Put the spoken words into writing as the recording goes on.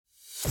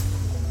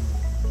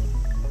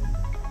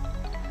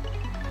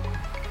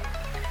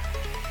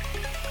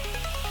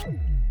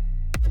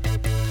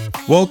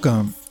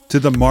Welcome to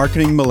the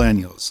Marketing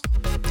Millennials,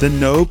 the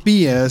No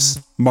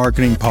BS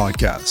Marketing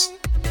Podcast.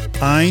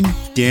 I'm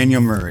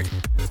Daniel Murray,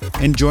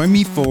 and join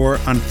me for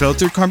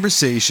unfiltered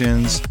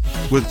conversations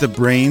with the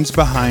brains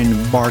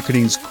behind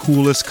marketing's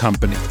coolest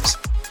companies.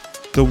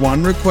 The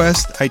one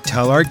request I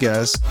tell our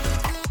guests,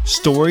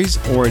 stories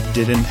or it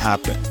didn't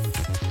happen.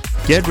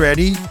 Get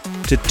ready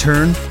to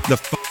turn the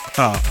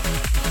up.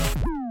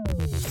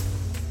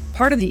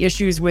 Part of the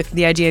issues with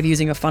the idea of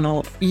using a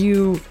funnel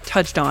you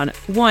touched on.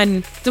 One,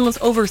 it's almost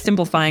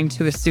oversimplifying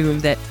to assume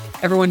that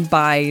everyone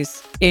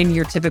buys in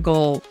your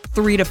typical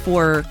 3 to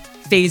 4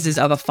 phases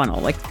of a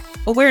funnel, like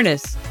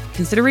awareness,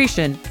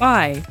 consideration,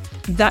 buy.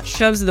 That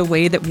shoves the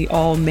way that we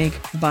all make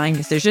buying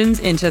decisions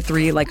into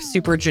 3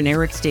 super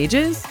generic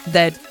stages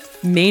that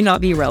may not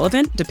be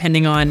relevant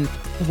depending on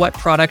what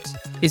product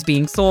is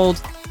being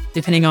sold,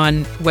 depending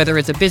on whether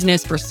it's a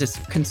business versus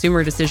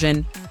consumer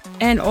decision.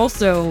 And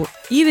also,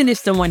 even if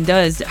someone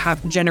does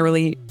have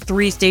generally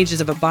 3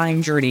 stages of a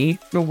buying journey,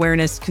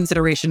 awareness,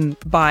 consideration,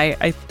 buy,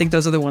 I think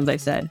those are the ones I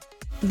said.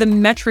 The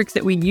metrics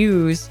that we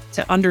use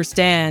to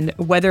understand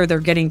whether they're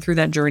getting through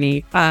that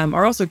journey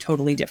are also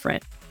totally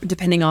different,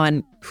 depending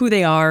on who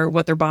they are,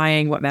 what they're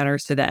buying, what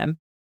matters to them.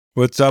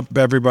 What's up,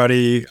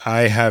 everybody?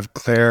 I have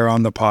Claire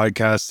on the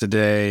podcast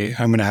today.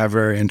 I'm going to have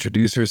her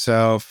introduce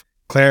herself.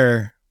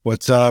 Claire,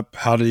 what's up?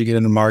 How did you get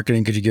into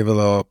marketing? Could you give a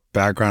little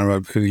background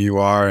about who you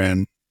are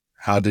and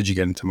how did you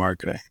get into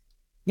marketing?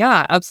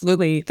 Yeah,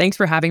 absolutely. Thanks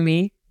for having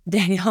me,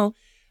 Daniel.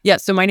 Yeah,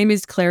 so my name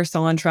is Claire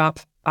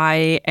Sullentrop.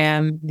 I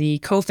am the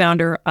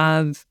co-founder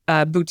of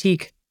a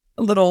boutique,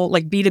 little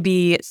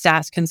B2B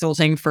SaaS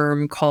consulting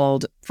firm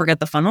called Forget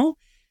the Funnel.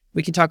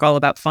 We can talk all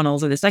about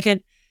funnels in a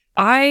second.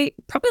 I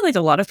probably, like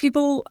a lot of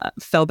people,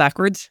 fell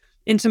backwards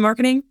into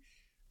marketing.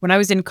 When I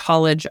was in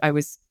college, I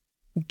was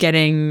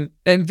getting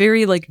a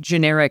very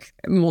generic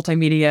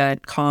multimedia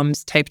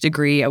comms type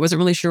degree. I wasn't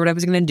really sure what I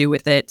was going to do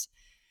with it.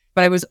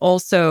 But I was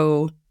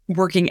also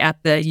working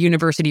at the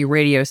university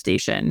radio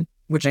station,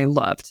 which I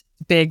loved.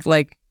 Big,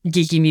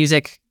 geeky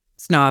music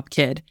snob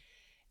kid.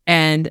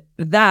 And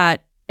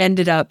that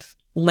ended up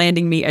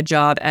landing me a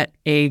job at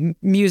a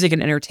music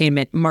and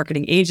entertainment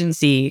marketing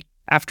agency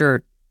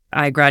after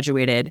I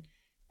graduated.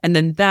 And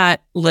then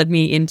that led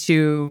me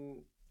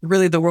into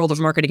really the world of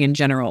marketing in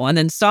general. And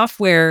then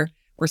software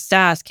or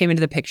SaaS came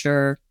into the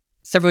picture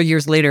several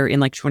years later in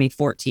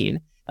 2014.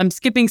 I'm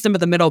skipping some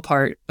of the middle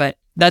part, but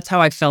that's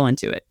how I fell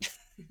into it.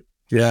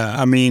 Yeah,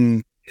 I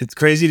mean, it's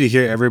crazy to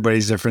hear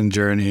everybody's different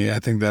journey. I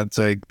think that's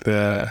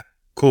the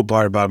cool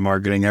part about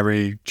marketing.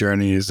 Every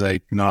journey is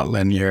not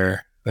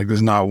linear.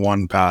 There's not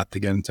one path to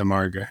get into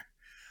marketing.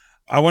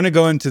 I want to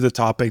go into the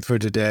topic for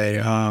today.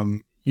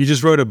 You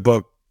just wrote a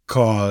book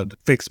called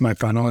Fix My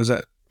Funnel. Is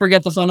that?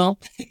 Forget the funnel.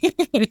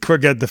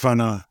 Forget the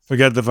funnel.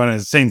 Forget the funnel.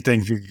 It's the same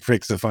thing if you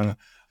fix the funnel.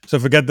 So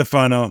forget the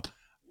funnel.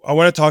 I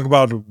want to talk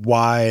about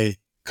why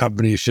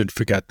companies should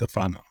forget the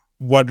funnel.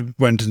 What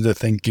went into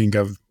thinking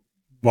of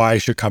why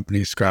should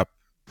companies scrap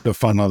the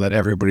funnel that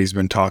everybody's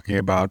been talking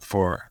about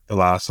for the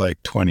last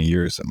 20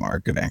 years of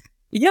marketing?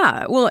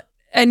 Yeah, well,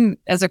 and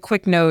as a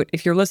quick note,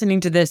 if you're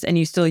listening to this and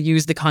you still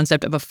use the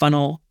concept of a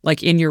funnel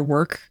in your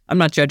work, I'm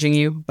not judging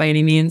you by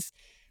any means,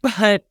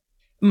 but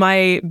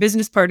my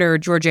business partner,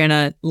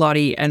 Georgiana,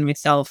 Lottie, and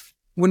myself,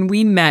 when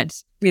we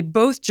met, we had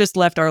both just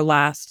left our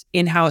last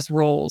in-house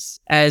roles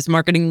as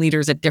marketing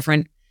leaders at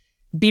different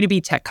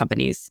B2B tech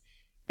companies.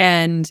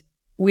 And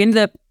we ended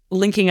up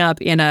linking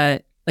up in a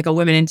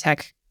women in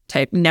tech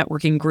type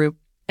networking group.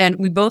 And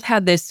we both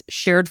had this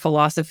shared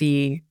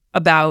philosophy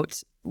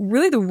about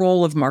really the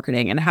role of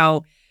marketing and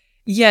how,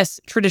 yes,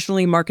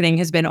 traditionally marketing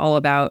has been all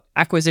about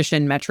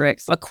acquisition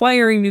metrics,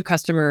 acquiring new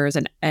customers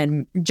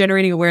and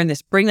generating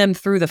awareness, bring them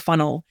through the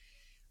funnel.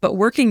 But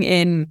working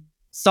in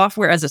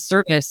software as a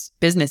service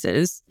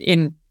businesses,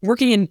 in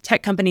working in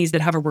tech companies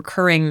that have a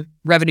recurring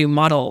revenue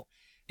model,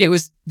 it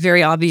was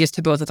very obvious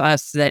to both of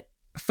us that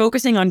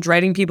focusing on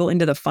driving people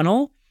into the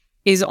funnel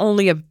is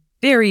only a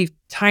very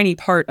tiny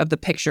part of the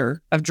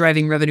picture of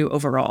driving revenue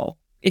overall.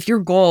 If your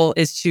goal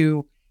is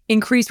to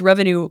increase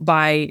revenue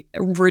by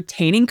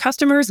retaining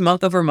customers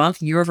month over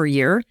month, year over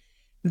year,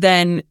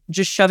 then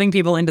just shoving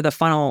people into the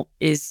funnel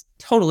is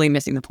totally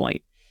missing the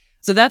point.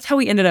 So that's how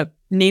we ended up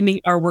naming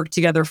our work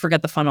together,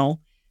 Forget the Funnel,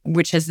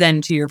 which has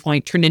then, to your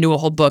point, turned into a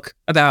whole book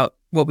about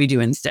what we do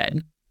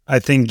instead. I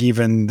think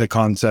even the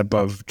concept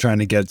of trying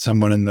to get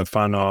someone in the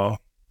funnel,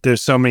 there's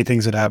so many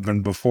things that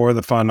happen before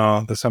the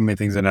funnel, there's so many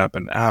things that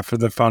happen after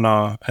the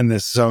funnel, and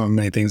there's so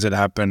many things that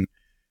happen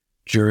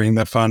during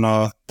the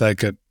funnel that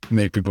could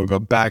make people go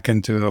back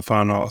into the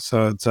funnel.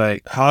 So it's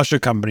how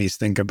should companies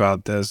think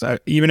about this?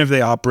 Even if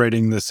they're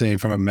operating the same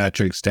from a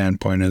metric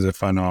standpoint as a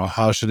funnel,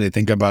 how should they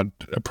think about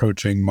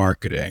approaching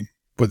marketing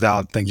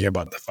without thinking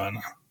about the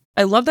funnel?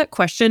 I love that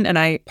question.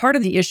 And part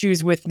of the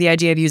issues with the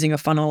idea of using a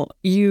funnel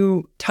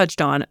you touched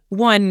on.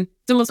 One,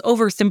 it's almost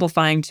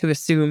oversimplifying to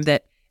assume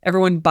that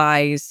everyone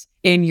buys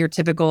in your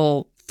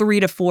typical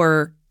 3 to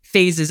 4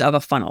 phases of a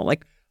funnel,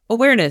 like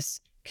awareness,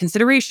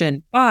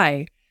 consideration,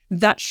 buy.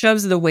 that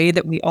shoves the way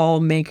that we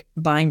all make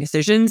buying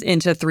decisions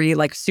into three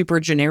like super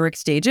generic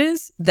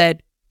stages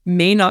that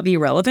may not be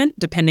relevant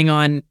depending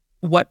on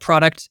what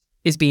product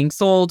is being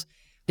sold,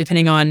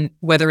 depending on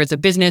whether it's a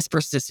business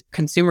versus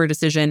consumer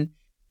decision.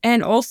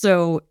 And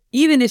also,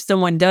 even if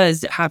someone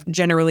does have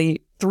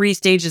generally three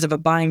stages of a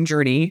buying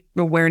journey,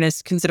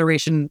 awareness,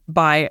 consideration,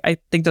 buy, I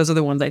think those are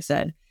the ones I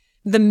said.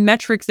 The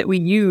metrics that we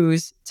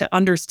use to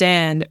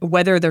understand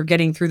whether they're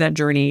getting through that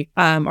journey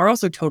are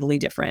also totally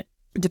different,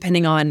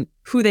 depending on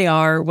who they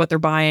are, what they're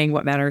buying,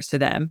 what matters to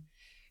them.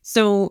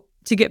 So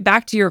to get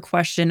back to your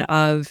question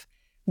of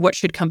what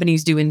should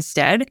companies do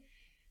instead,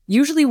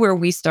 usually where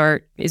we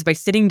start is by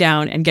sitting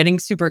down and getting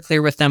super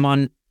clear with them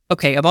on,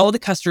 okay, of all the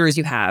customers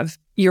you have,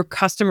 your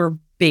customer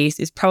base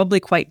is probably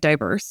quite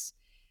diverse.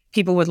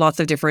 People with lots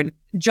of different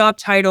job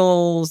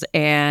titles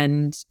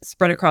and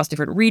spread across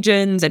different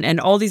regions and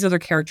all these other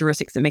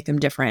characteristics that make them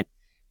different.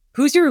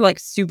 Who's your like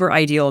super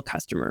ideal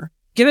customer?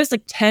 Give us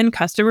like 10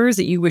 customers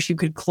that you wish you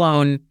could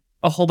clone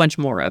a whole bunch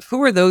more of.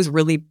 Who are those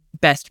really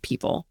best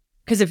people?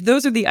 Because if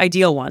those are the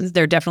ideal ones,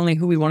 they're definitely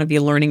who we want to be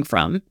learning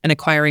from and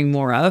acquiring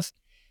more of.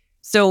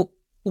 So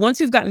once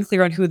we've gotten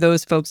clear on who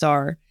those folks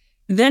are,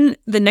 then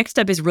the next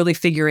step is really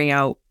figuring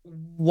out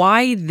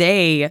why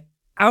they,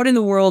 out in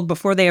the world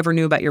before they ever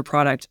knew about your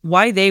product,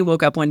 why they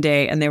woke up one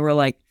day and they were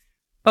like,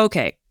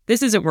 okay,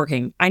 this isn't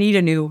working. I need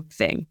a new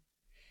thing.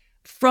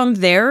 From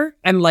there,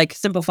 I'm like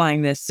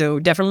simplifying this, so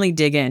definitely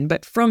dig in.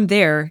 But from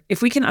there,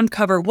 if we can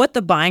uncover what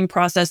the buying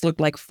process looked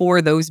like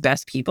for those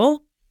best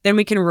people, then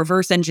we can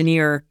reverse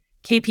engineer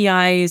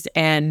KPIs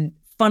and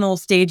funnel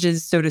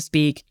stages, so to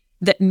speak,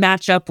 that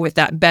match up with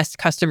that best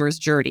customer's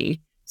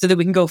journey so that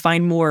we can go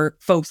find more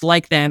folks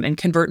like them and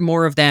convert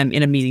more of them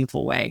in a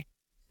meaningful way.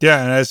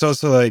 Yeah, and it's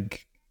also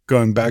like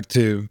going back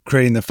to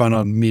creating the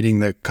funnel, meeting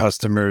the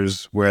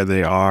customers where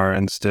they are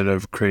instead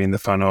of creating the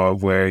funnel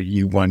of where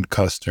you want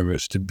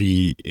customers to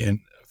be in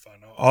the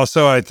funnel.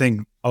 Also, I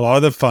think a lot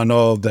of the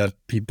funnel that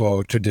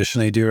people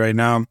traditionally do right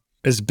now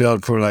is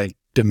built for like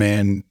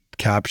demand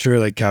capture,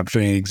 like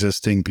capturing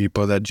existing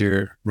people that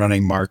you're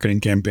running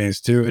marketing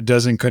campaigns to. It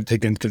doesn't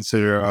take into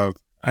consider of,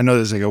 I know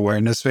there's like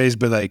awareness phase,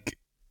 but like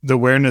the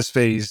awareness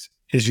phase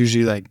is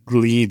usually like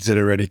leads that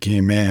already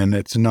came in.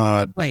 It's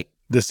not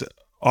this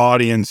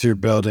audience you're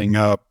building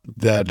up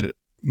that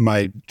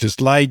might just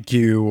like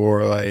you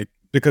or like,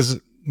 because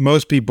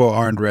most people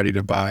aren't ready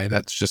to buy.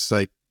 That's just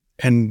like,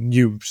 and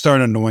you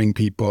start annoying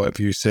people if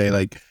you say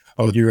like,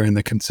 oh, you're in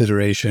the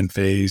consideration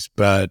phase,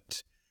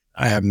 but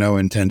I have no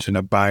intention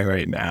of buying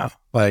right now.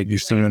 Like you're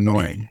still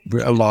annoying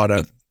a lot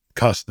of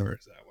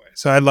customers that way.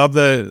 So I love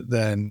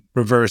the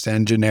reverse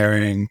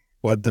engineering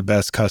what the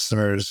best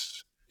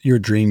customers, your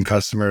dream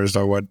customers,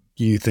 or what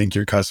you think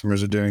your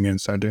customers are doing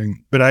and start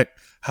doing. But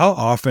how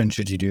often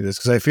should you do this?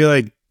 Because I feel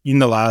like in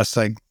the last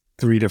like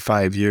 3 to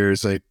 5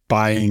 years, like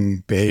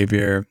buying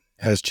behavior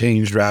has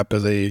changed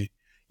rapidly.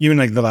 Even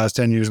like the last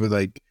 10 years with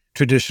like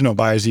traditional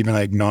buyers, even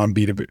like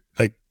non-B2B,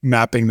 like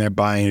mapping their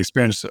buying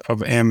experience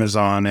of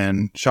Amazon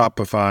and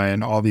Shopify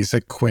and all these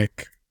like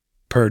quick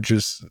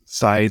purchase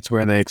sites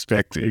where they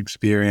expect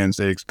experience,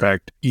 they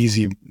expect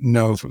easy,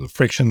 no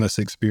frictionless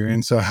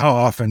experience. So how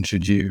often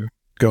should you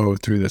go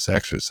through this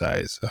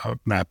exercise of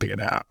mapping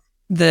it out?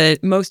 The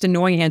most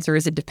annoying answer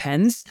is it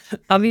depends,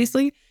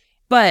 obviously,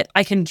 but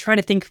I can try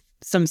to think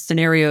some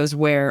scenarios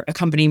where a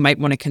company might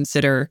want to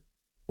consider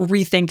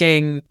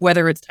rethinking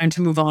whether it's time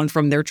to move on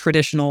from their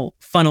traditional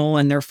funnel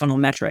and their funnel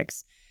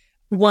metrics.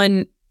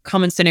 One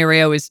common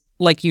scenario is,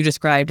 like you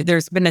described,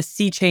 there's been a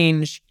sea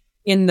change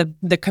in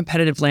the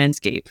competitive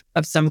landscape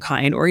of some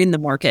kind or in the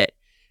market.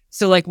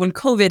 So like when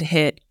COVID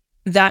hit,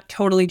 that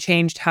totally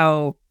changed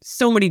how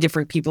so many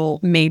different people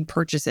made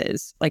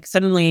purchases. Like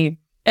suddenly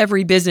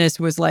every business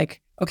was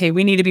like, okay,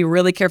 we need to be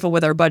really careful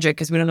with our budget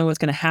because we don't know what's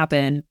going to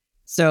happen.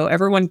 So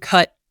everyone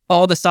cut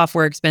all the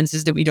software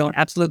expenses that we don't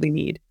absolutely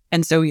need.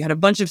 And so you had a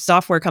bunch of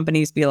software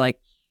companies be like,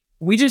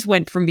 we just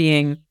went from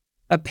being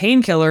a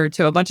painkiller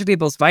to a bunch of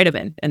people's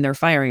vitamin and they're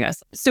firing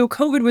us. So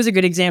COVID was a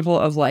good example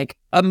of like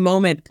a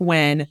moment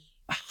when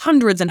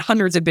hundreds and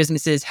hundreds of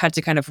businesses had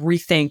to kind of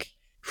rethink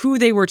who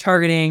they were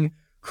targeting,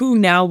 who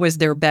now was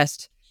their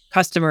best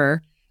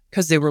customer,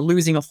 because they were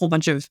losing a whole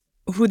bunch of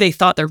who they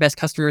thought their best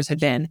customers had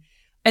been.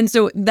 And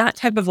so that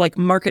type of like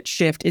market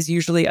shift is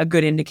usually a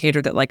good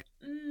indicator that like,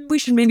 we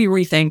should maybe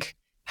rethink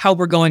how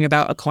we're going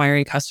about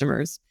acquiring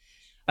customers.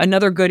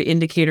 Another good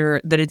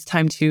indicator that it's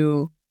time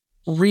to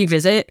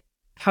revisit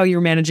how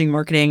you're managing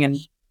marketing and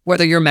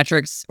whether your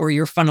metrics or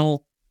your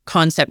funnel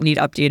concept need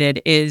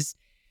updated is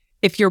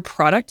if your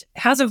product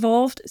has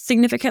evolved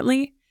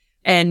significantly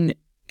and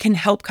can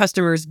help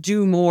customers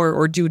do more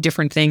or do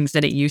different things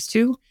that it used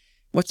to.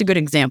 What's a good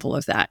example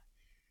of that?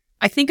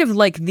 I think of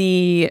like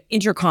the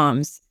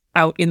intercoms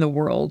out in the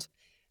world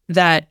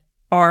that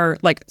are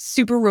like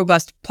super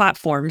robust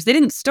platforms. They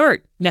didn't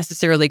start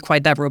necessarily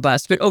quite that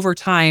robust, but over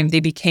time they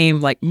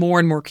became like more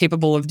and more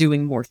capable of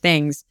doing more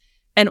things.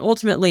 And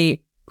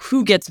ultimately,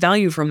 who gets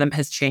value from them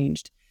has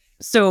changed.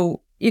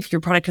 So if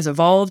your product has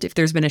evolved, if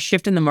there's been a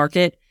shift in the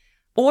market,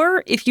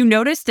 or if you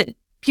notice that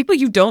people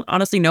you don't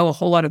honestly know a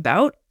whole lot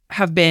about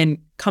have been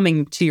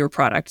coming to your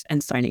product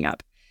and signing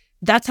up.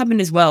 That's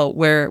happened as well,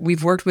 where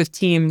we've worked with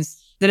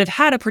teams that have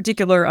had a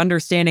particular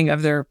understanding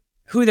of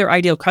who their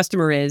ideal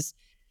customer is,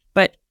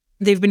 but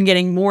they've been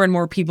getting more and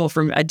more people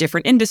from a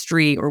different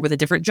industry or with a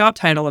different job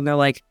title. And they're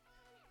like,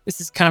 this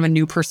is kind of a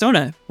new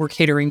persona we're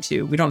catering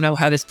to. We don't know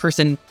how this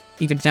person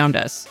even found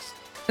us.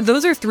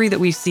 Those are three that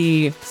we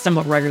see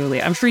somewhat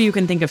regularly. I'm sure you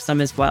can think of some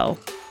as well.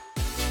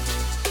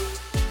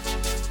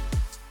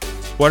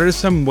 What are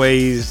some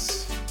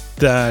ways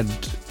that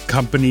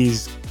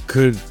companies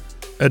could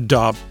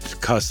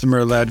adopt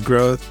customer-led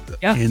growth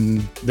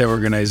in their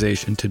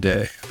organization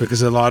today? Because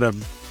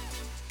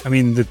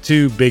the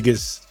two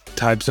biggest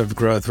types of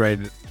growth, right,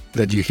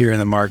 that you hear in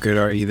the market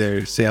are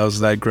either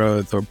sales-led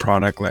growth or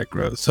product-led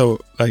growth. So,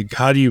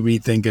 how do you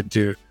rethink it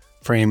to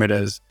frame it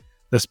as,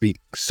 let's be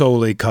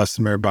solely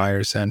customer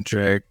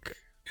buyer-centric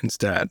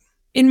instead?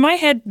 In my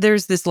head,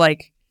 there's this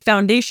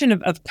foundation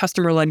of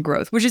customer-led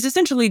growth, which is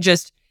essentially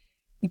just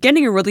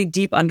getting a really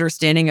deep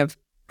understanding of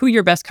who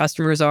your best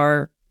customers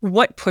are,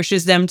 what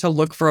pushes them to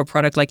look for a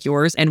product like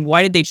yours, and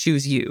why did they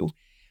choose you?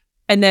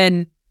 And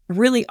then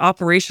really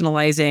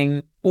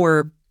operationalizing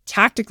or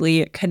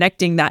tactically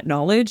connecting that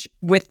knowledge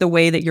with the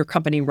way that your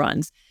company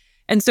runs.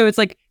 And so it's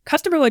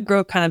customer-led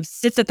growth kind of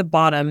sits at the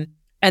bottom.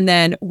 And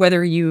then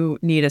whether you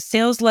need a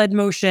sales-led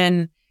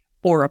motion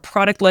or a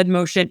product-led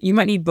motion, you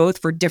might need both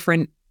for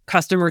different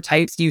customer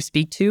types you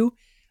speak to,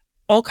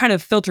 all kind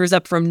of filters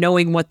up from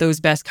knowing what those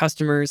best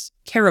customers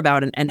care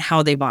about and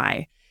how they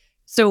buy.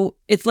 So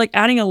it's like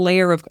adding a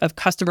layer of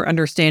customer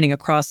understanding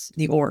across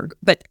the org.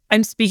 But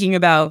I'm speaking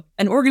about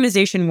an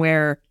organization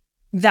where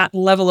that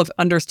level of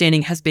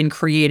understanding has been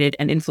created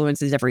and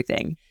influences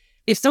everything.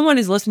 If someone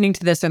is listening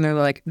to this and they're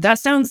like, that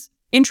sounds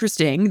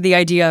interesting, the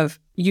idea of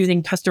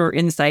using customer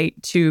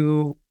insight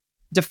to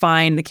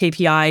define the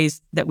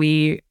KPIs that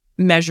we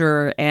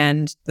measure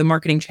and the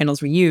marketing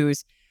channels we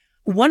use,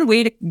 one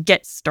way to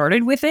get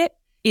started with it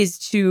is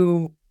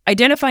to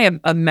identify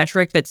a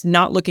metric that's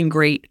not looking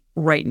great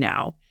right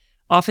now.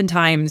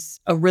 Oftentimes,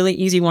 a really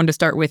easy one to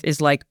start with is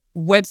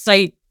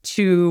website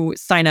to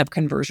sign up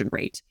conversion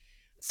rate.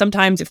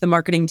 Sometimes if the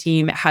marketing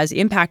team has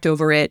impact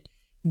over it,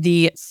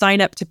 the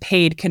sign up to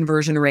paid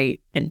conversion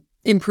rate and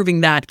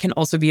improving that can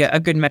also be a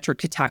good metric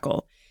to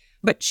tackle.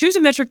 But choose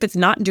a metric that's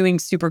not doing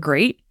super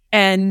great.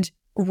 And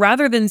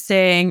rather than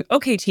saying,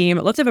 okay, team,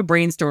 let's have a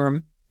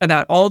brainstorm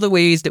about all the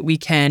ways that we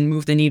can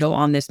move the needle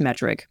on this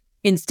metric,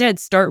 instead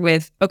start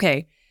with,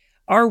 okay,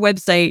 our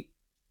website,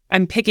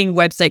 I'm picking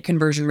website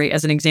conversion rate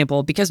as an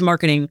example because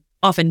marketing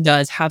often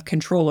does have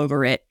control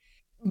over it.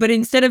 But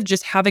instead of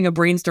just having a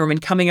brainstorm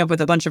and coming up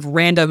with a bunch of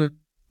random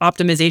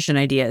optimization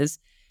ideas,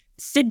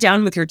 sit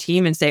down with your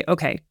team and say,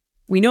 okay,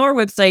 we know our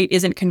website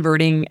isn't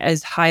converting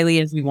as highly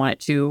as we want it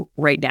to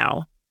right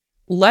now.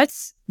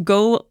 Let's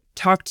go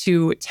talk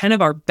to 10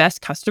 of our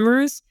best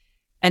customers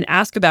and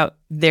ask about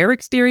their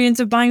experience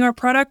of buying our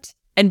product.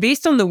 And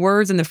based on the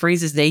words and the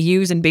phrases they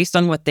use and based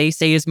on what they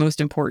say is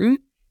most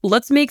important,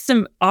 let's make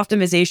some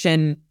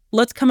optimization.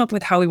 Let's come up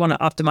with how we want to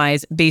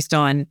optimize based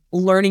on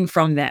learning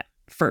from that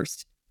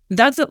first.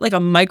 That's a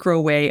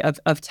micro way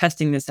of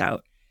testing this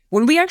out.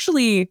 When we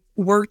actually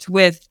worked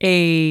with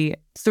a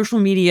social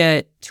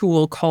media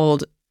tool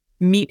called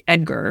Meet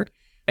Edgar,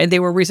 and they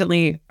were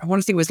recently, I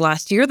want to say it was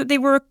last year that they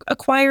were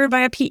acquired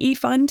by a PE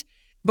fund.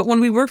 But when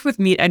we worked with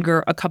Meet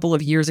Edgar a couple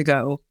of years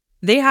ago,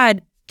 they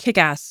had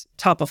kick-ass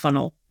top of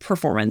funnel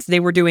performance. They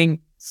were doing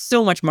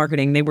so much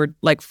marketing. They were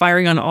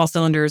firing on all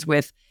cylinders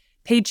with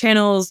paid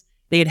channels.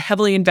 They had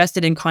heavily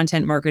invested in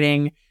content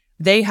marketing.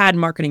 They had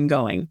marketing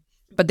going.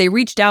 But they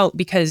reached out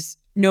because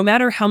no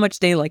matter how much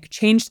they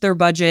changed their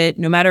budget,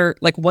 no matter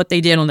what they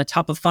did on the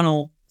top of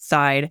funnel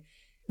side,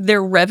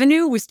 their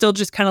revenue was still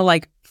just kind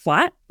of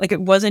flat.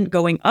 It wasn't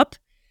going up,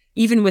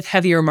 even with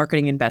heavier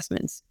marketing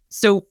investments.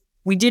 So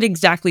we did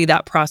exactly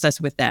that process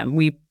with them.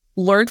 We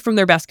learned from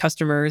their best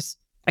customers.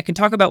 I can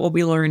talk about what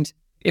we learned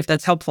if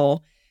that's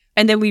helpful.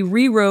 And then we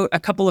rewrote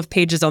a couple of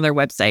pages on their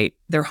website,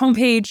 their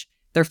homepage,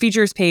 their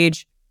features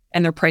page,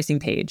 and their pricing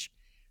page.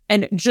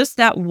 And just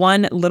that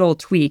one little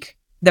tweak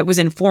that was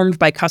informed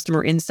by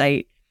customer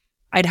insight,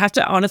 I'd have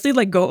to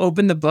honestly go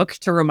open the book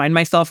to remind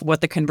myself what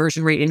the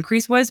conversion rate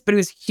increase was, but it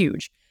was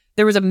huge.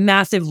 There was a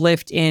massive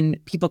lift in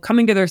people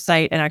coming to their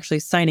site and actually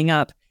signing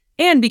up.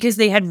 And because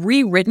they had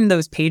rewritten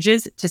those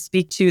pages to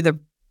speak to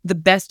the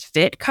best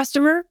fit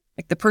customer,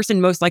 the person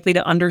most likely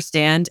to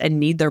understand and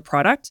need their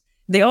product,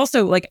 they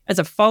also, as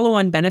a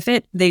follow-on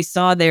benefit, they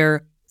saw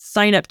their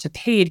sign up to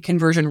paid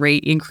conversion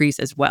rate increase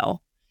as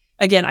well.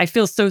 Again, I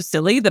feel so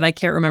silly that I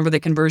can't remember the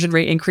conversion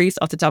rate increase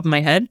off the top of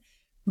my head,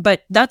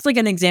 but that's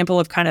an example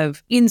of kind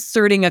of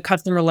inserting a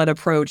customer-led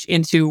approach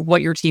into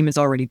what your team is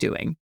already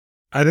doing.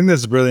 I think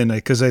that's brilliant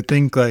because I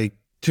think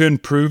to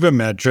improve a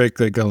metric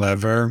like a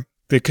lever,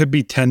 there could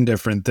be 10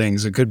 different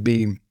things. It could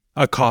be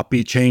a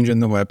copy change in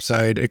the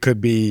website. It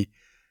could be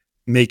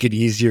make it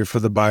easier for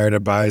the buyer to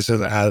buy,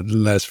 so add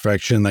less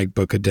friction,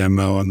 book a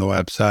demo on the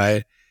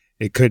website.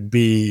 It could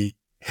be,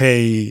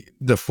 hey,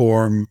 the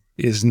form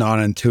is not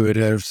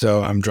intuitive,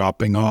 so I'm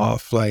dropping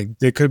off. Like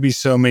there could be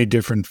so many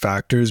different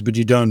factors, but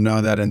you don't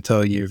know that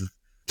until you've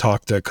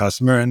talked to a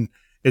customer. And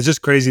it's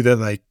just crazy that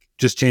like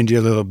just changing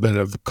a little bit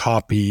of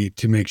copy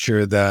to make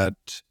sure that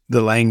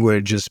the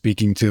language is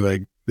speaking to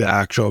like the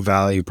actual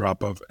value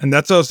prop of. And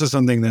that's also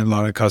something that a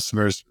lot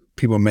of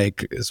people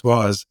make as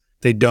well, as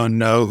they don't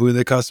know who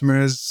the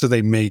customer is. So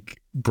they make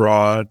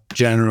broad,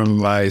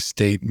 generalized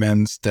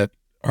statements that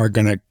are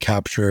going to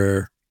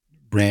capture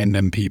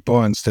random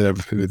people instead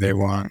of who they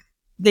want.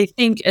 They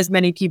think as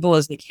many people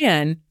as they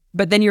can,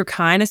 but then you're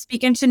kind of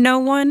speaking to no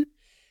one.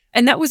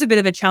 And that was a bit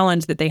of a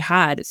challenge that they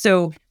had.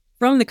 So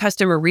from the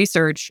customer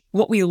research,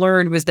 what we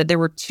learned was that there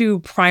were two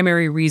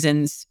primary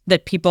reasons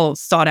that people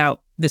sought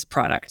out this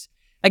product.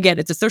 Again,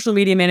 it's a social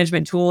media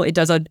management tool. It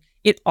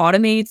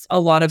automates a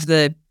lot of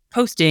the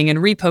posting and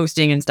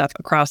reposting and stuff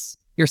across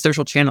your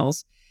social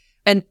channels.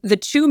 And the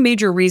two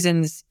major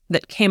reasons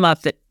that came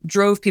up that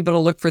drove people to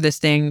look for this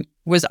thing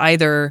was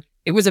either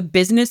it was a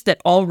business that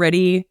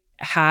already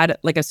had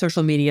like a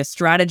social media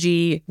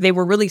strategy. They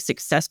were really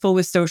successful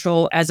with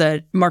social as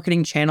a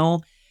marketing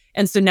channel.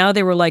 And so now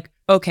they were like,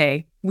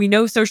 okay, we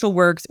know social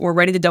works. We're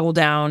ready to double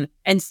down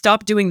and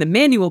stop doing the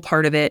manual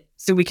part of it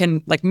so we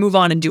can like move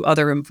on and do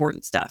other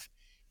important stuff.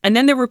 And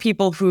then there were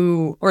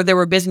there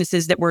were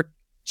businesses that were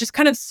just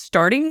kind of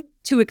starting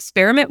to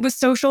experiment with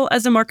social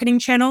as a marketing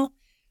channel.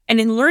 And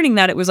in learning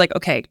that, it was like,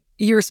 okay,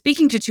 you're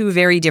speaking to two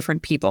very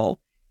different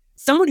people.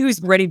 Someone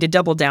who's ready to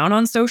double down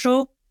on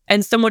social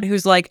and someone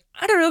who's like,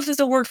 I don't know if this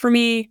will work for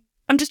me.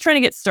 I'm just trying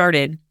to get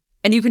started.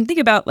 And you can think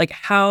about like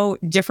how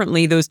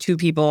differently those two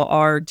people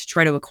are to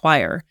try to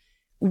acquire.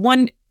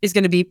 One is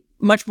going to be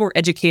much more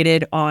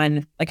educated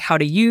on like how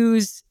to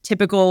use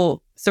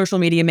typical social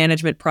media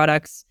management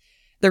products.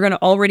 They're going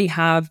to already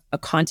have a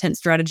content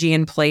strategy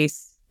in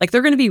place. Like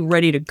they're going to be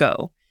ready to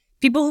go.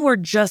 People who are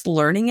just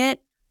learning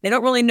it, they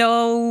don't really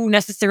know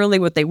necessarily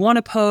what they want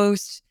to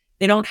post.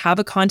 They don't have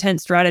a content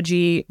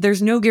strategy.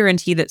 There's no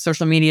guarantee that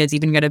social media is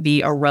even going to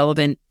be a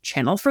relevant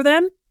channel for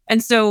them.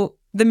 And so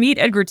the Meet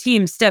Edgar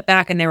team stepped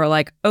back and they were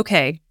like,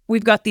 okay,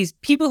 we've got these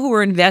people who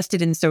are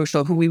invested in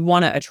social who we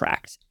want to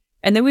attract.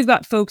 And then we've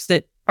got folks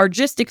that are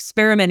just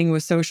experimenting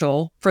with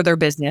social for their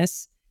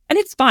business. And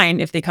it's fine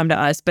if they come to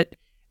us, but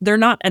they're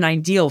not an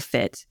ideal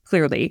fit,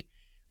 clearly.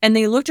 And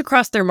they looked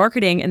across their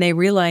marketing and they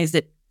realized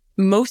that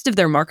most of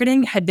their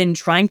marketing had been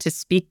trying to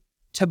speak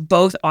to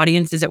both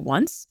audiences at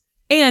once.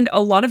 And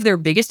a lot of their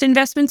biggest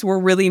investments were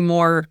really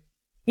more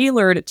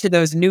tailored to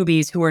those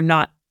newbies who are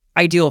not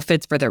ideal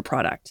fits for their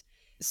product.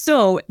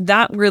 So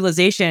that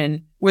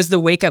realization was the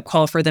wake-up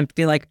call for them to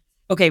be like,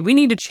 okay, we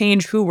need to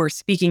change who we're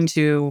speaking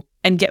to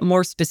and get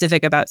more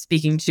specific about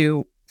speaking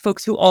to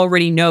folks who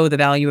already know the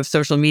value of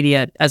social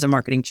media as a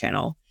marketing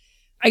channel.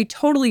 I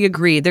totally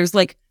agree. There's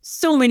like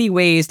so many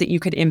ways that you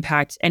could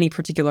impact any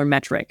particular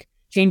metric.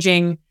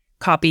 Changing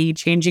copy,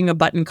 changing a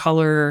button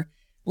color,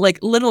 like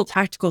little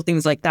tactical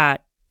things like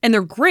that. And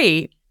they're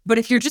great, but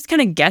if you're just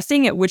kind of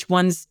guessing at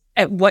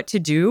what to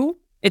do,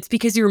 it's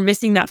because you're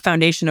missing that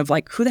foundation of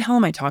like, who the hell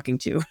am I talking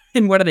to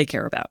and what do they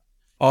care about?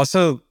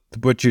 Also,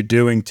 what you're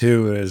doing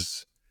too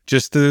is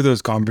just through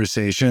those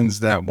conversations,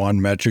 that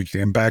one metric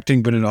you're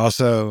impacting, but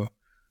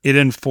it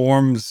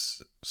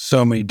informs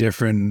so many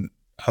different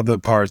other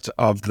parts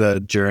of the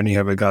journey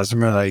of a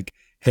customer. Like,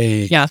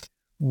 hey, yeah,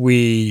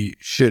 we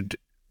should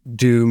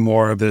do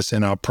more of this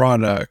in our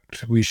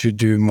product. We should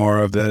do more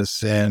of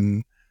this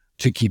and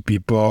to keep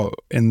people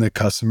in the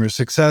customer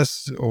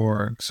success.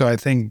 So I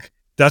think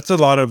that's a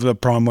lot of the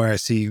problem where I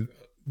see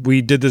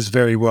we did this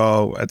very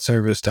well at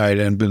Service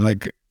Titan, but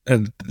like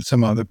at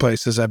some other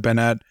places I've been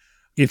at,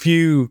 if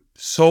you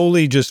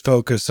solely just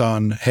focus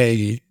on,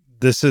 hey,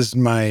 this is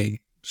my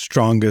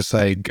strongest,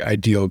 like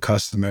ideal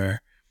customer,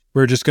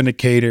 we're just going to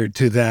cater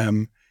to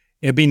them.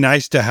 It'd be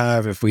nice to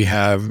have if we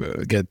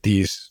get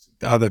these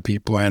other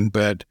people in,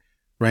 but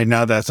right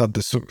now that's not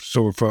the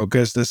sole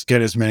focus. Let's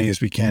get as many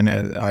as we can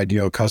at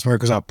ideal customer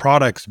because our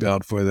product's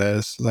built for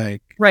this.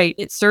 Like, right.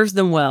 It serves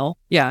them well.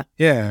 Yeah.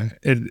 Yeah.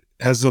 It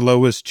has the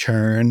lowest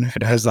churn.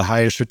 It has the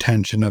highest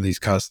retention of these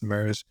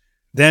customers.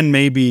 Then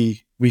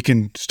maybe we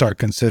can start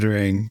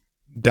considering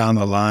down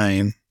the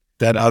line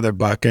that other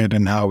bucket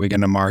and how we're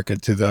going to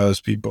market to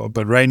those people.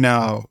 But right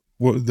now,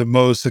 the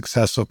most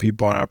successful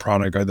people on our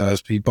product are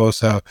those people.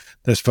 So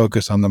let's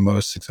focus on the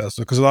most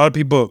successful. Because a lot of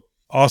people,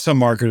 also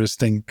marketers,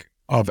 think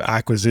of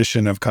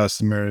acquisition of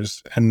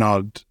customers and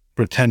not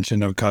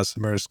retention of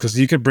customers. Because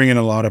you could bring in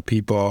a lot of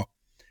people,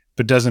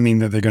 but doesn't mean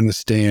that they're going to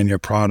stay in your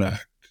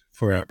product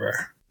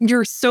forever.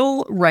 You're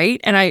so right.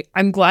 And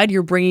I'm glad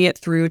you're bringing it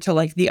through to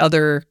like the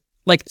other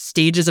like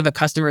stages of a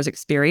customer's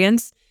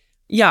experience.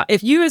 Yeah.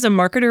 If you as a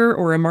marketer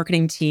or a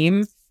marketing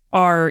team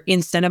are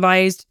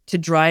incentivized to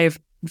drive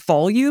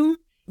volume,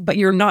 but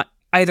you're not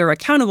either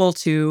accountable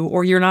to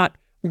or you're not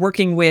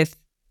working with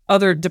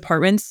other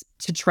departments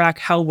to track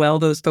how well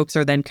those folks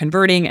are then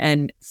converting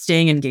and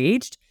staying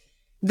engaged,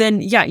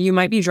 then yeah, you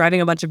might be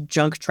driving a bunch of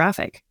junk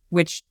traffic,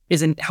 which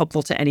isn't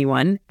helpful to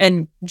anyone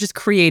and just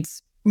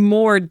creates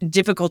more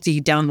difficulty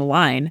down the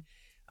line,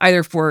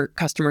 either for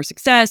customer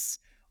success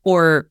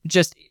or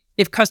just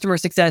if customer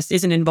success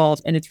isn't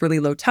involved and it's really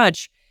low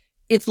touch,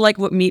 it's like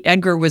what Meet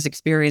Edgar was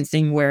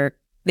experiencing, where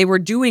they were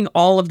doing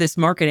all of this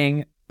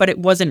marketing, but it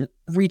wasn't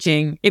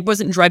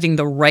driving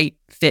the right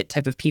fit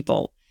type of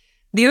people.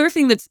 The other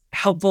thing that's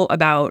helpful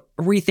about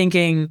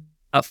rethinking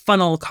a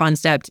funnel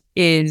concept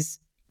is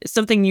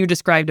something you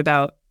described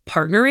about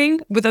partnering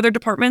with other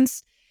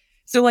departments.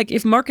 So like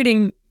if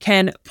marketing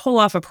can pull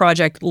off a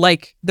project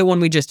like the one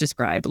we just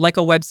described, like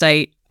a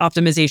website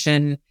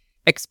optimization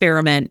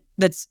experiment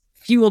that's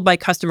fueled by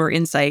customer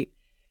insight,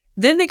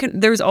 then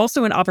there's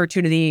also an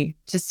opportunity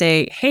to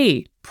say,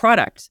 hey,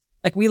 product,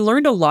 like we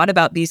learned a lot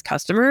about these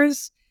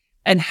customers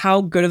and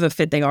how good of a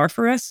fit they are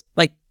for us.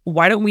 Like,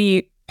 why don't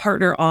we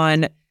partner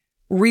on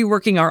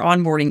reworking our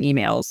onboarding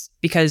emails,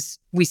 because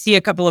we see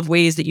a couple of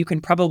ways that you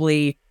can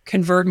probably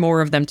convert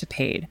more of them to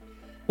paid.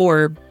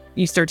 Or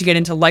you start to get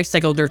into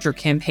lifecycle nurture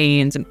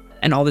campaigns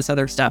and all this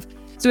other stuff.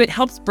 So it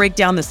helps break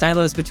down the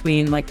silos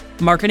between like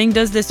marketing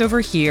does this over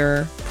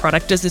here,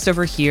 product does this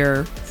over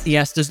here,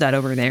 CS does that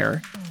over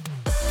there.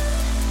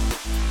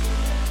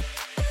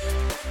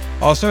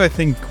 Also, I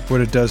think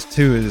what it does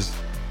too is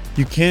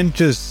you can't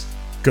just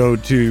go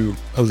to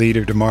a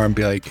leader tomorrow and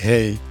be like,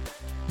 hey,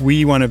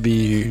 we want to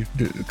be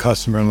a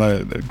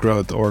customer-led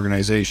growth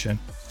organization.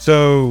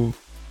 So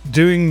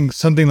doing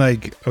something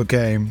like,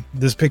 okay,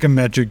 let's pick a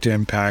metric to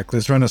impact.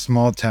 Let's run a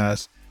small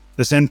test.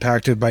 Let's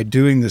impact it by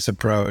doing this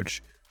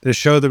approach. Let's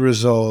show the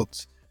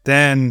results.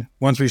 Then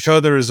once we show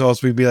the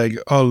results, we'd be like,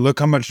 oh, look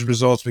how much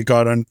results we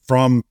got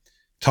from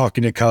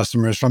talking to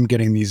customers, from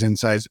getting these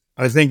insights.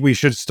 I think we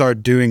should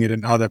start doing it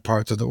in other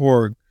parts of the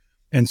org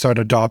and start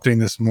adopting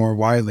this more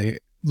widely. A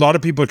lot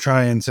of people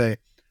try and say,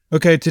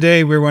 okay,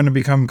 today we want to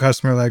become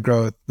customer-led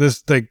growth.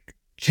 This like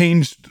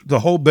changed the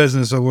whole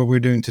business of what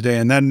we're doing today.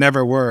 And that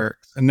never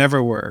works. It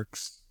never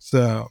works.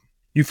 So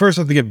you first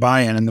have to get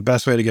buy-in. And the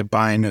best way to get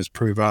buy-in is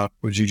prove out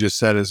what you just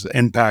said is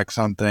impact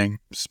something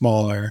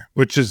smaller,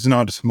 which is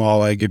not small.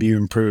 Like if you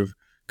improve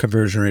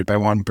conversion rate by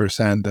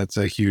 1%, that's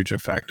a huge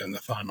effect in the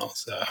funnel.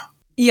 So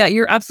yeah,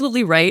 you're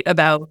absolutely right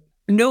about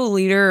no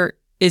leader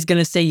is going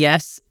to say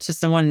yes to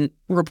someone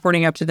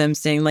reporting up to them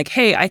saying like,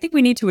 hey, I think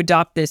we need to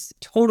adopt this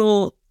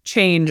total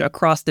change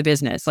across the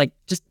business. Like,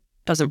 just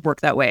doesn't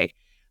work that way.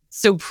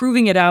 So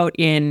proving it out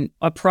in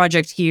a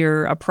project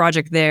here, a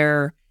project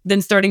there,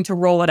 then starting to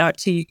roll it out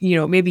to,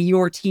 maybe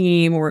your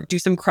team or do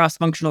some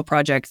cross-functional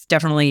projects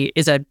definitely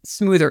is a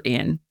smoother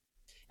in.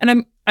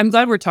 And I'm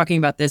glad we're talking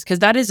about this, because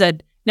that is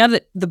now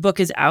that the book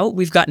is out,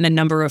 we've gotten a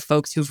number of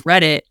folks who've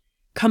read it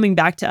coming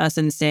back to us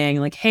and saying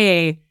like,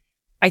 hey,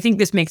 I think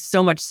this makes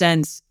so much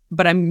sense,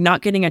 but I'm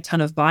not getting a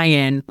ton of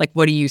buy-in. Like,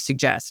 what do you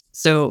suggest?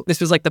 So this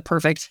was like the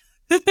perfect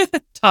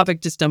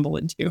topic to stumble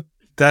into.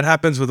 That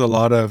happens with a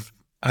lot of,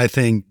 I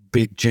think,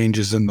 big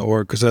changes in the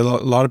org, because a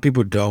lot of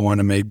people don't want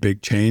to make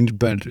big change,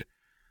 but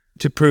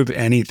to prove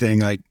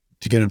anything, like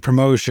to get a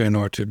promotion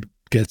or to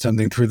get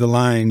something through the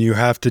line, you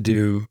have to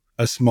do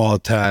a small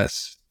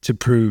test to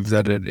prove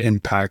that it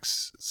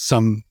impacts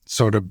some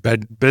sort of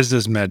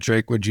business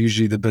metric, which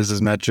usually the business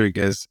metric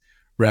is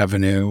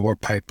revenue or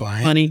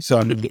pipeline. Money.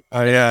 So,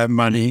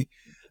 money.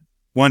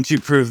 Once you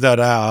prove that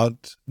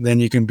out, then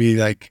you can be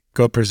like,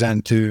 go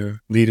present to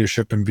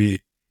leadership and be,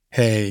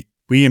 hey,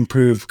 we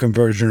improve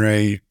conversion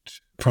rate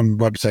from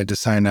website to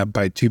sign up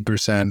by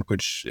 2%,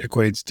 which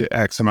equates to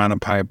X amount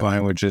of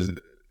pipeline, which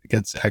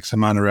gets X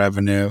amount of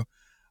revenue.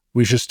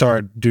 We should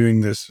start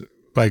doing this.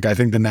 Like, I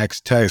think the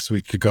next test,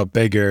 we could go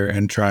bigger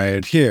and try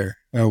it here.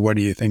 What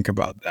do you think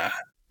about that?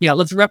 Yeah,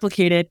 let's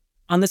replicate it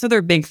on this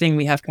other big thing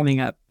we have coming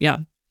up. Yeah.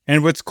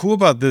 And what's cool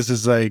about this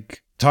is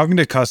like talking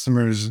to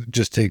customers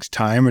just takes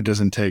time. It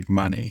doesn't take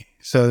money.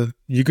 So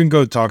you can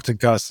go talk to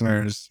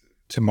customers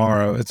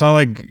tomorrow. It's not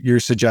like you're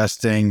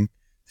suggesting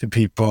to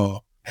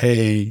people,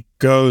 hey,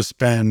 go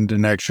spend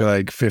an extra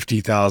like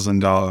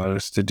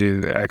 $50,000 to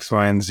do X,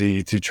 Y, and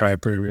Z to try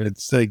prove it.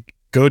 It's like,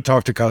 go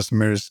talk to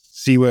customers,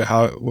 see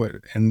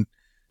and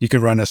you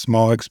can run a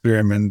small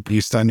experiment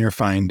based on your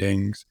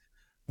findings.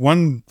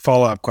 One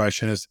follow-up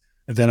question is,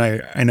 then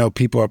I know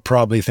people are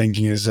probably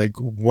thinking is like,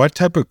 what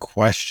type of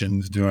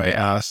questions do I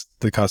ask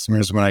the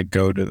customers when I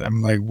go to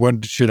them? Like,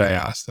 what should I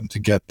ask them to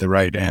get the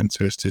right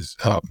answers to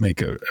help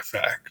make an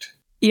effect?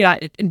 Yeah,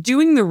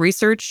 doing the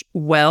research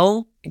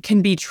well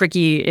can be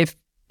tricky if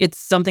it's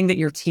something that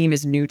your team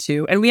is new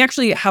to. And we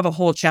actually have a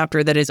whole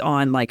chapter that is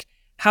on like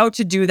how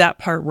to do that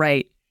part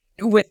right,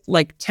 with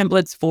like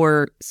templates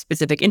for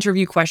specific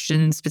interview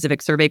questions,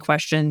 specific survey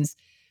questions.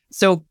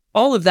 So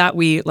all of that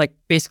we like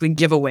basically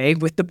give away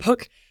with the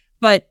book.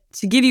 But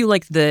to give you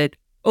like the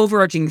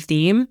overarching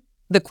theme,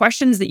 the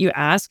questions that you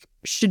ask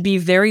should be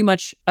very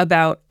much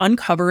about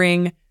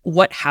uncovering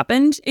what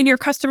happened in your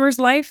customer's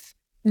life,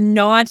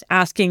 not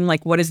asking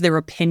like what is their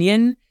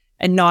opinion,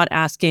 and not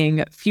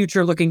asking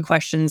future looking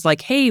questions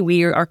like, hey,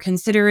 we are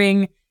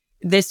considering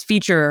this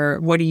feature.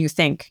 What do you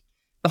think?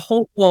 The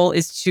whole goal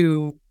is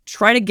to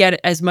try to get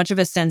as much of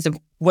a sense of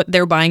what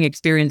their buying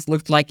experience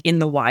looked like in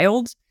the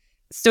wild,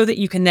 so that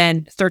you can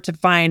then start to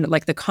find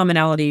like the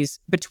commonalities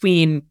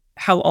between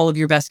how all of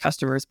your best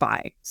customers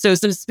buy. So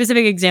some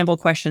specific example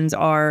questions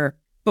are,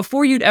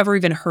 before you'd ever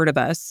even heard of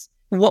us,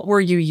 what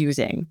were you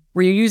using?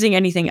 Were you using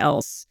anything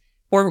else?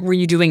 Or were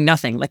you doing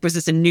nothing? Like, was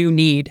this a new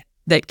need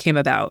that came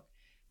about?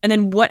 And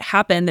then what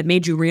happened that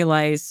made you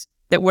realize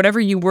that whatever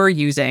you were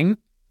using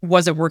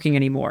wasn't working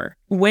anymore?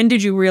 When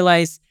did you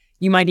realize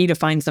you might need to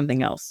find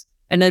something else?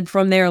 And then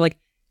from there, like,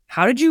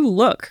 how did you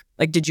look?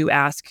 Like, did you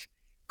ask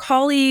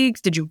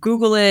colleagues? Did you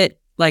Google it?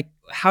 Like,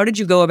 how did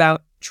you go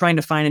about trying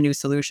to find a new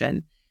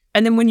solution?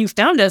 And then when you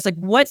found us, like,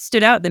 what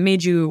stood out that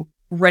made you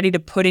ready to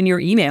put in your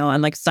email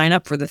and like sign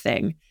up for the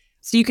thing?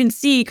 So you can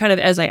see kind of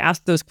as I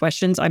ask those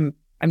questions, I'm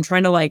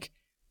trying to like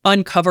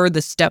uncover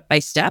the step by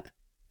step.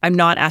 I'm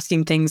not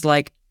asking things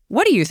like,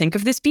 what do you think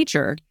of this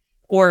feature?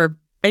 Or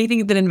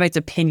anything that invites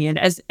opinion.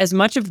 As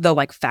much of the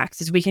like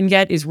facts as we can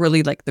get is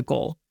really like the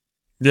goal.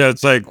 Yeah,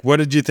 it's like, what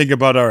did you think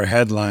about our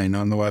headline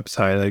on the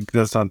website? Like,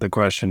 that's not the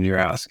question you're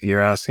asking.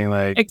 You're asking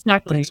like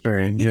Exactly.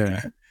 experience.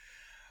 Yeah.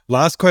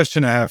 Last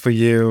question I have for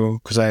you,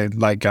 because I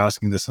like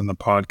asking this on the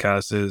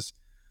podcast, is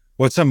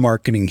what's a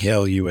marketing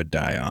hill you would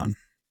die on?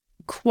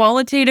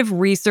 Qualitative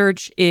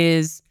research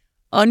is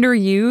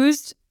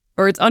underused,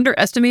 or it's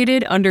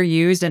underestimated,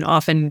 underused, and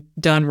often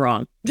done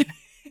wrong.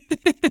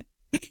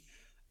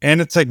 And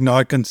it's like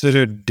not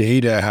considered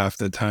data half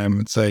the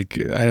time. It's like,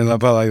 I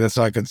love how like that's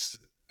not,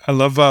 I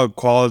love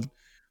how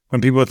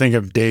when people think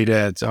of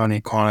data, it's only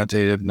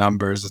quantitative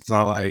numbers. It's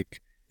not like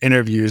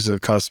interviews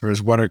of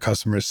customers. What are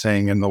customers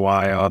saying in the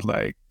wild?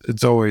 Like,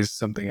 it's always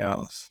something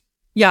else.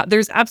 Yeah,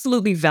 there's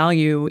absolutely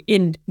value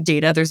in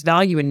data. There's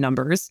value in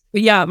numbers.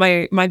 But yeah,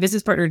 my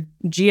business partner,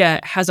 Gia,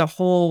 has a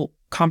whole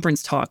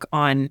conference talk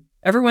on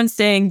everyone's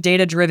saying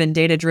data-driven,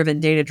 data-driven,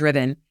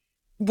 data-driven.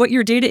 What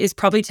your data is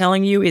probably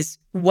telling you is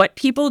what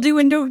people do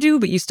and don't do,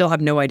 but you still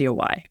have no idea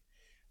why.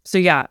 So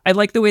yeah, I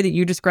like the way that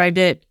you described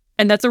it.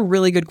 And that's a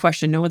really good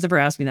question. No one's ever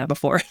asked me that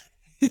before.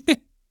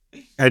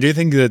 I do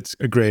think that's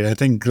great. I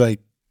think like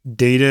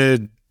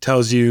data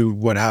tells you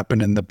what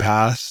happened in the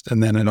past,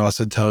 and then it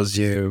also tells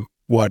you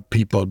what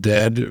people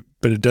did,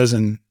 but it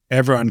doesn't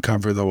ever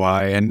uncover the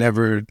why, and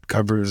never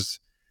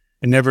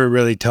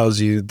really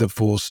tells you the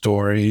full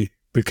story,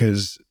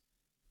 because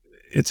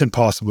it's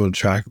impossible to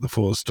track the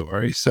full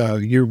story. So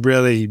you're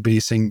really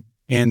basing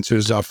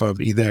answers off of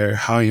either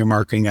how your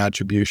marketing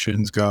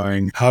attribution's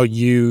going, how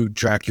you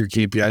track your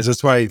KPIs.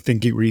 That's why I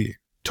think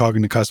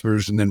talking to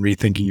customers and then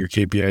rethinking your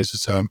KPIs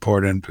is so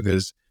important,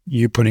 because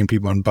you putting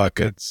people in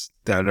buckets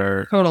that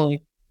are...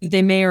 Totally.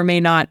 They may or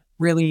may not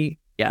really,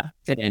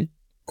 fit in.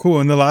 Cool.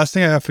 And the last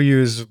thing I have for you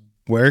is,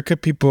 where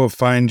could people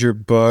find your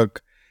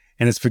book?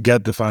 And it's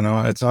Forget the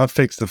Funnel. It's not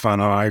Fix the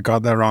Funnel. I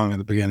got that wrong at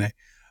the beginning.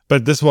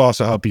 But this will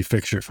also help you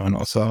fix your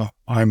funnel. So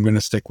I'm going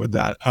to stick with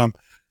that.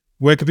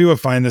 Where could people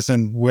find this,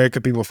 and where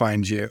could people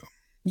find you?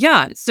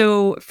 Yeah.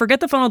 So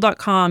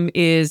forgetthefunnel.com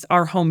is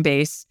our home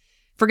base.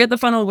 Forget the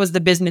Funnel was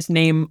the business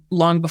name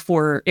long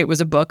before it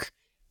was a book.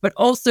 But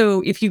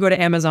also, if you go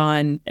to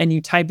Amazon and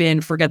you type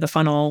in Forget the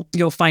Funnel,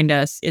 you'll find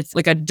us. It's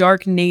like a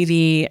dark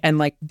navy and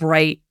like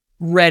bright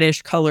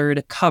reddish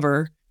colored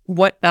cover.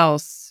 What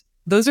else?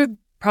 Those are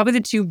probably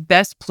the two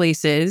best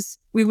places.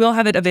 We will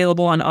have it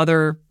available on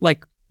other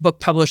like book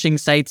publishing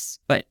sites,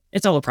 but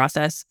it's all a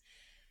process.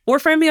 Or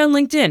find me on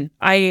LinkedIn.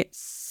 I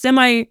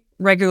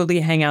semi-regularly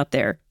hang out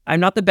there. I'm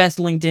not the best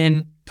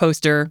LinkedIn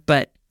poster,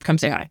 but come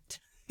say hi.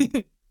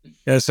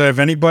 Yeah, so if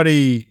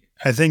anybody,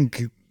 I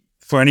think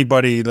for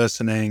anybody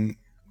listening,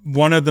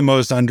 one of the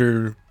most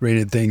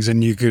underrated things,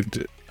 and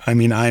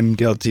I'm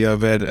guilty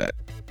of it.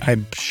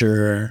 I'm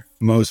sure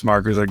most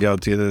marketers are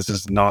guilty of this,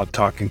 is not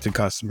talking to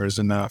customers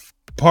enough.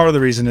 Part of the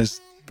reason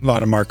is a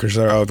lot of marketers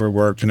are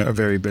overworked and are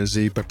very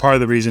busy, but part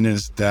of the reason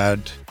is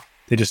that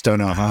they just don't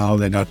know how,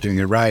 they're not doing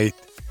it right,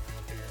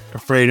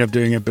 afraid of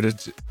doing it. But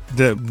it's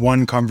the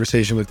one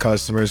conversation with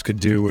customers could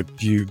do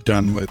what you've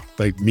done with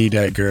like Meet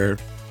Edgar,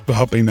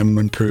 helping them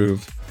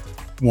improve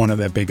one of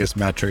their biggest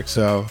metrics.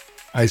 So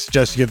I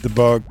suggest you get the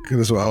book.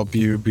 This will help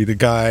you be the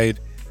guide.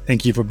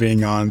 Thank you for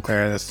being on,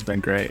 Claire. This has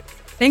been great.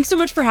 Thanks so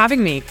much for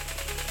having me.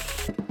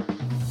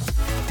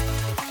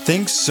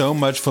 Thanks so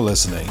much for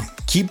listening.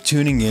 Keep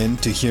tuning in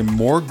to hear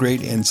more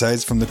great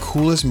insights from the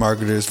coolest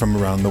marketers from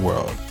around the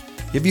world.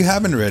 If you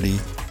haven't already,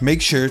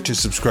 make sure to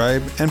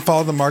subscribe and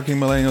follow the Marketing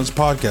Millennials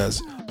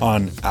podcast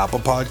on Apple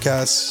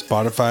Podcasts,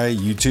 Spotify,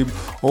 YouTube,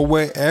 or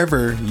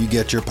wherever you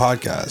get your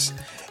podcasts.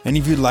 And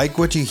if you like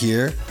what you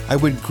hear, I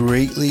would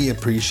greatly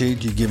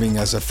appreciate you giving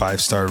us a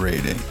 5-star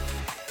rating.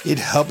 It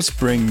helps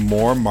bring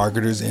more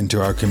marketers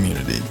into our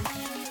community.